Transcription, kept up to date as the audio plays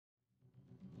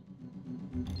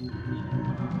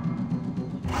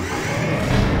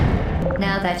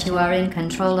Now that you are in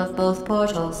control of both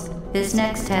portals, this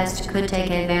next test could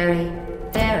take a very,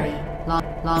 very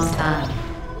long time.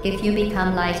 If you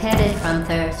become lightheaded from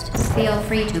thirst, feel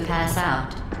free to pass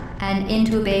out. An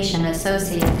intubation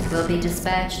associate will be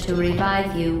dispatched to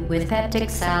revive you with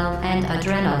peptic salve and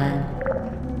adrenaline.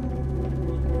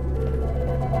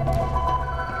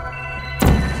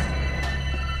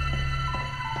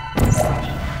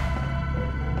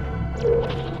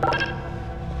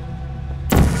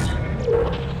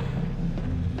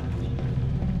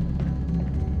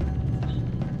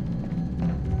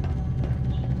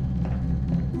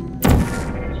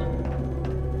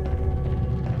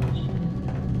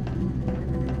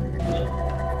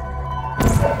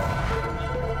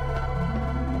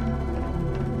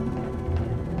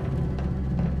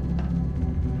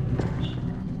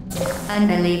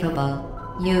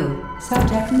 Unbelievable. You.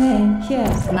 Subject name, here.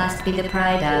 Must be the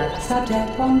pride of.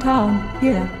 Subject hometown,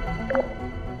 here.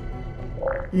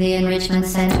 The Enrichment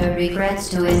Center regrets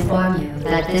to inform you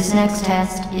that this next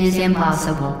test is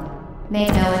impossible.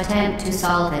 Make no attempt to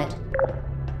solve it.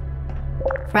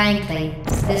 Frankly,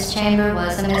 this chamber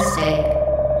was a mistake.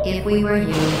 If we were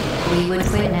you, we would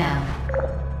quit now.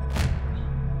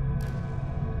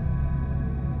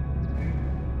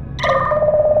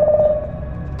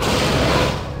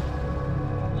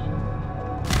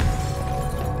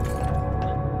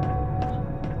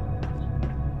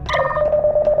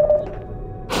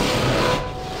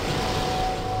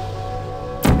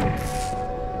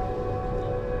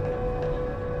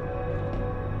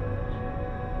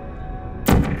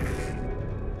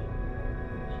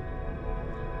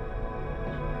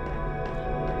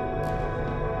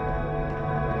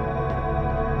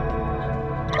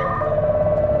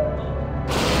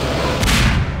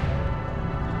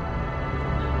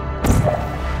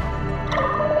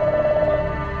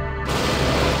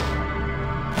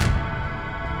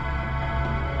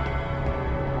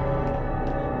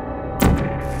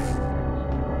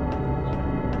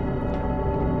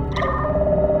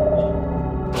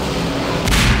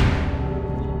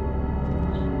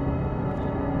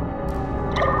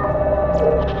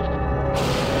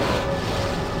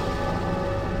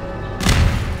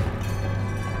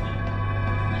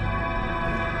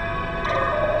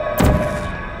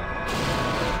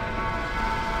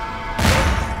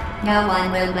 No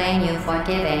one will blame you for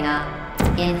giving up.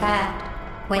 In fact,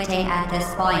 quitting at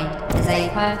this point is a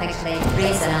perfectly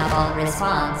reasonable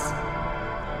response.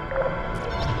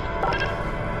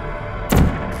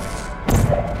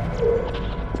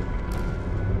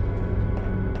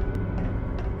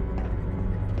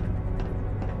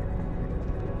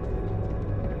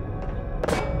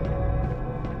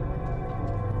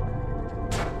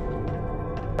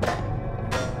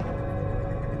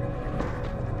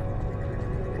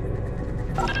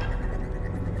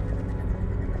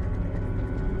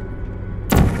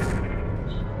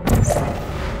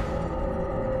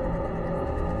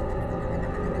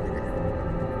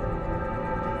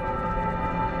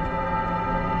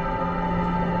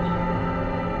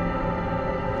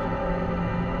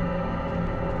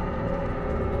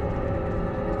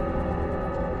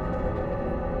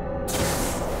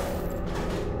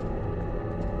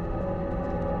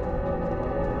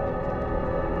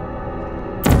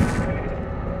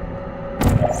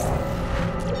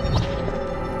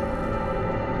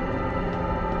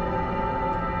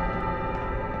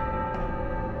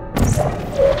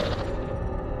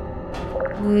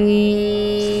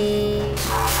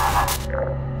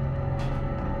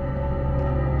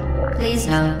 Please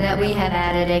note that we have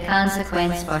added a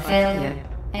consequence for failure.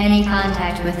 Any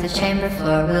contact with the chamber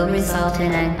floor will result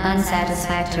in an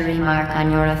unsatisfactory mark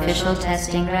on your official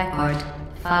testing record,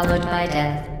 followed by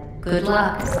death. Good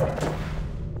luck.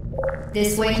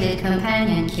 This weighted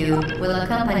companion cube will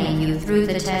accompany you through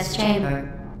the test chamber.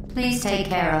 Please take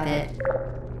care of it.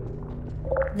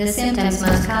 The symptoms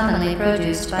most commonly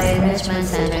produced by Enrichment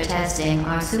Center testing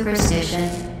are superstition,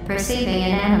 perceiving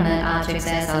inanimate objects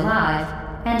as alive,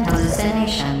 and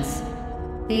hallucinations.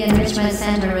 The Enrichment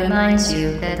Center reminds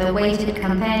you that the weighted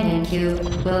companion cube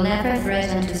will never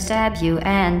threaten to stab you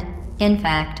and, in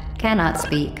fact, cannot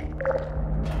speak.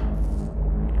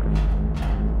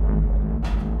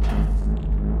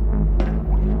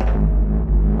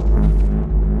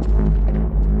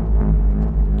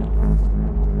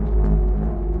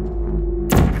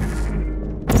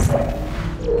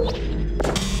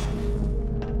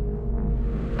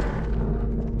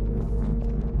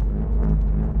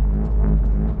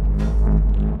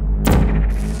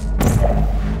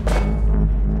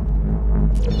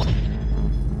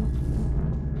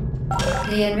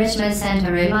 The Enrichment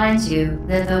Center reminds you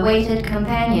that the weighted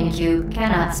companion cube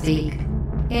cannot speak.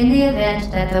 In the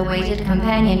event that the weighted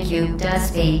companion cube does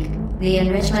speak, the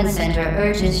Enrichment Center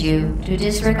urges you to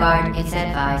disregard its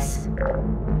advice.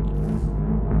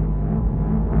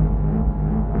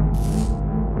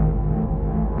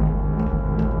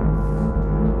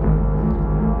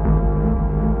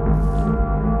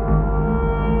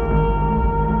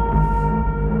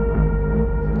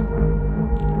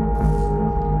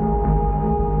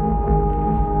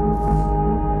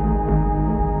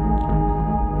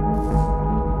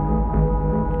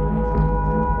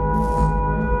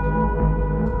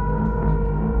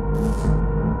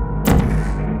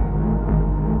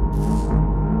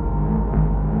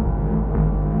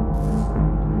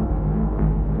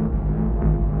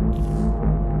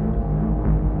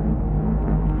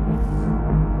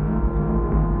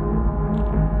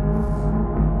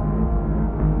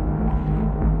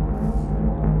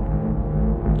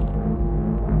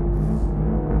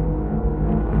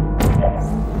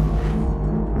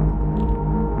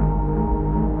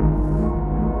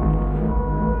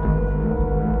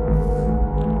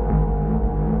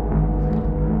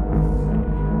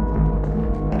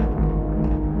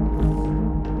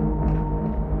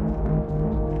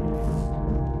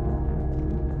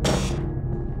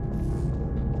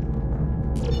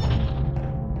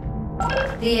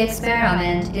 The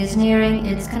experiment is nearing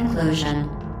its conclusion.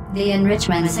 The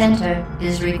Enrichment Center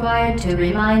is required to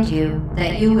remind you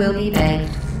that you will be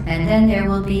baked, and then there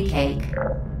will be cake.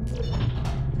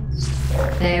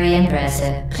 Very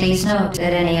impressive. Please note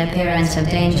that any appearance of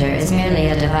danger is merely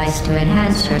a device to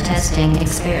enhance your testing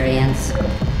experience.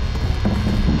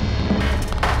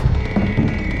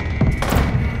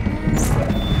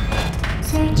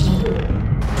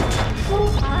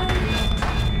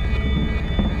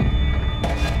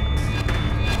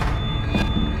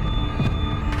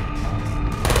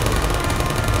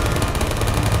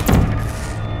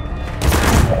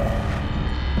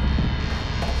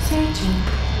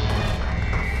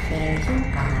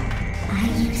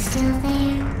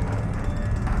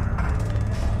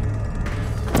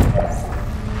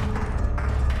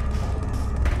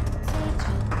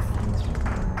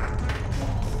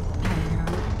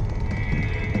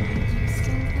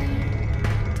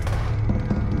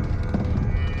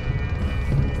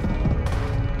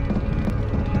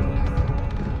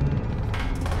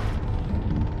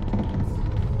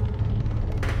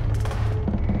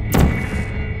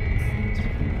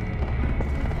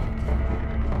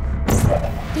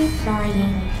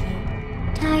 Deploying.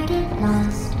 Target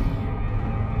lost.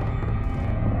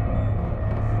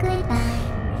 Goodbye.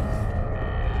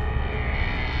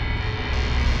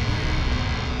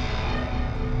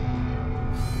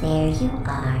 There you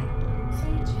are.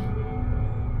 Searching.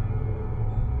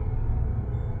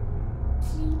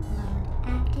 Sleep mode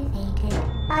activated.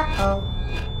 Uh-oh.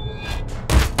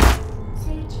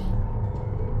 Searching.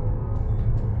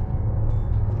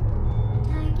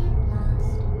 Target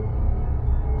lost.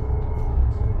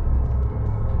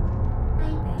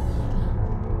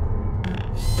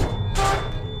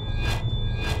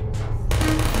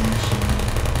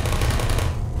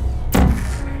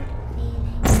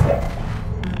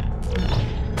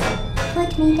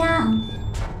 Put me down.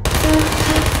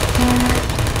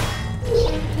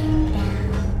 Shutting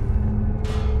down.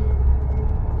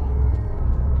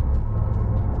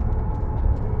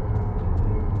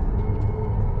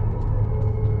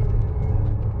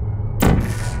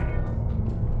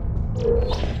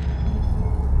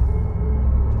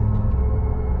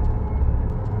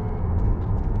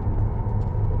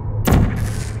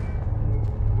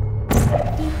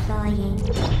 Deploying.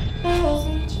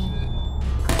 Searching.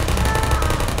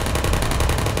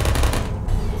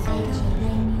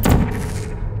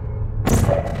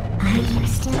 Are you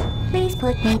still? Please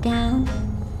put me down.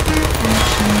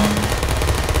 Malfunction.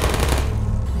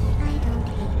 I don't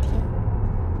hate you.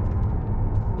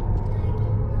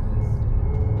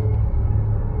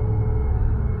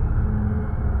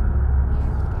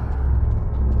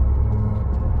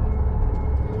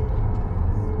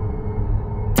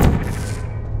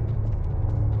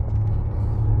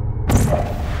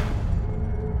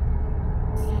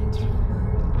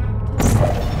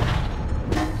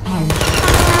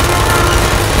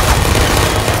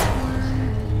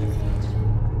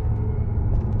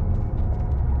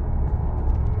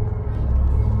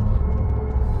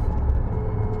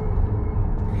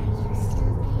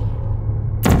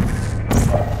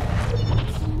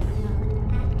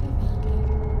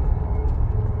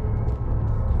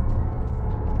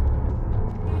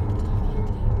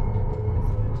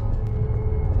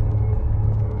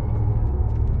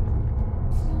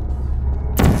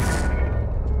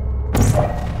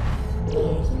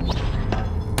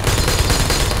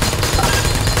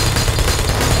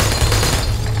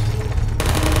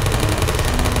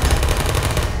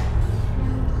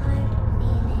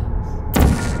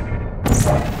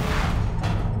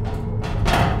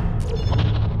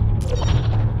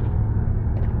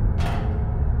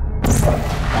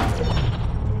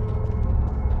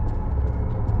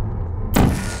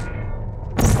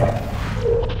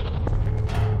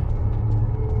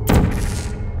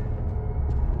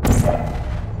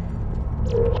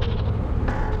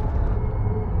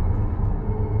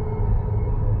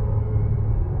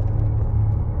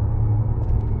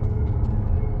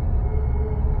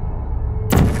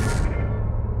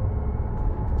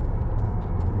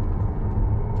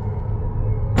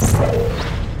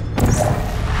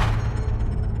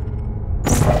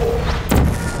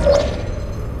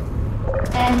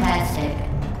 Fantastic.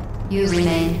 You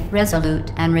remain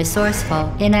resolute and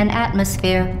resourceful in an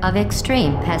atmosphere of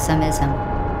extreme pessimism.